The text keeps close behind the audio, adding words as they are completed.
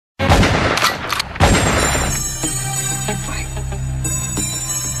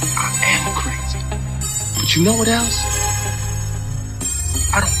But you know what else?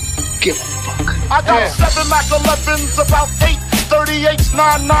 I don't give a fuck. I got 7 Mac 11s, about 8 38s,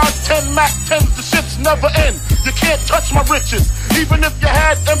 9, 10 Mac 10s. The shits never end. You can't touch my riches. Even if you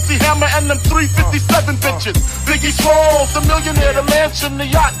had MC Hammer and them 357 bitches. Biggie Smalls, the millionaire, the mansion,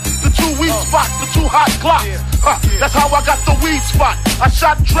 the yacht, the 2 weed spots, the 2 hot Glocks. That's how I got the weed spot. I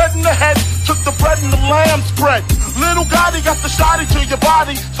shot Dread in the head, took the bread and the lamb's bread. Little Gotti got the shotty to your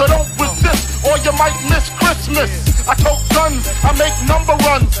body, so don't resist or you might miss Christmas. I tote guns, I make number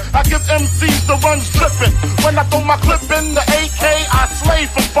runs, I give MCs the runs tripping. When I throw my clip in the AK, I slay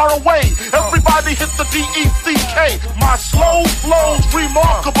from far away. Everybody hit the DECK. My slow flow's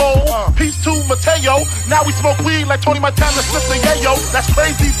remarkable. Peace to Mateo. Now we smoke weed like Tony Montana, sniffing yayo. That's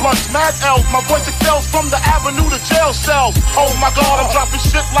crazy blunts, mad L's. My voice excels from the avenue to jail cells. Oh my God, I'm dropping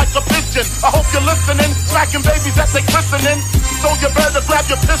shit like a pigeon. I hope you're listening, smacking babies at they christening. So you better grab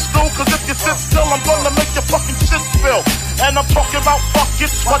your pistol, cause if you sit still, I'm gonna make your fucking shit spill. And I'm talking about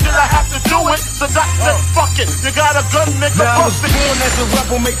buckets, why did I have to do it? So that said, fuck it, you got a gun, nigga, now bust I was born as a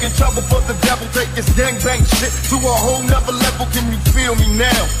rebel, making trouble for the devil. Take this gangbang shit to a whole nother level, can you feel me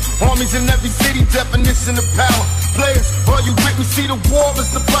now? Armies in every city, definition of power. Players, are you with me? See the war is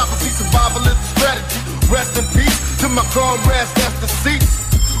the prophecy, survival is the strategy. Rest in peace to my comrades, that's the seats.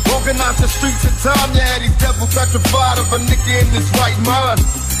 Organize the streets of time, yeah, these devils petrified of a nigga in his right mind.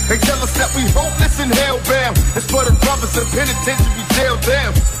 They tell us that we hopeless and hellbound. It's for the brothers in penitentiary jail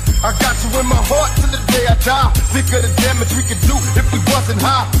down. I got you in my heart till the day I die. Think of the damage we could do if we wasn't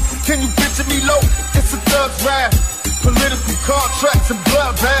high. Can you picture me low? It's a thug's rap. Political contracts and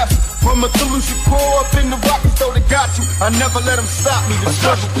bloodbaths. From a Toulouse core up in the Rockies, though they got you. I never let them stop me. The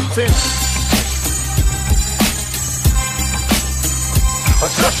struggle continues.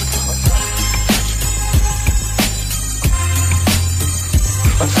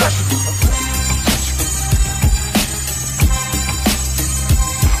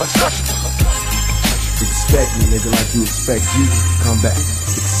 Expect me, nigga, like you expect you to come back.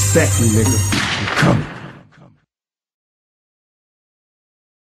 Expect me, nigga. I'm coming.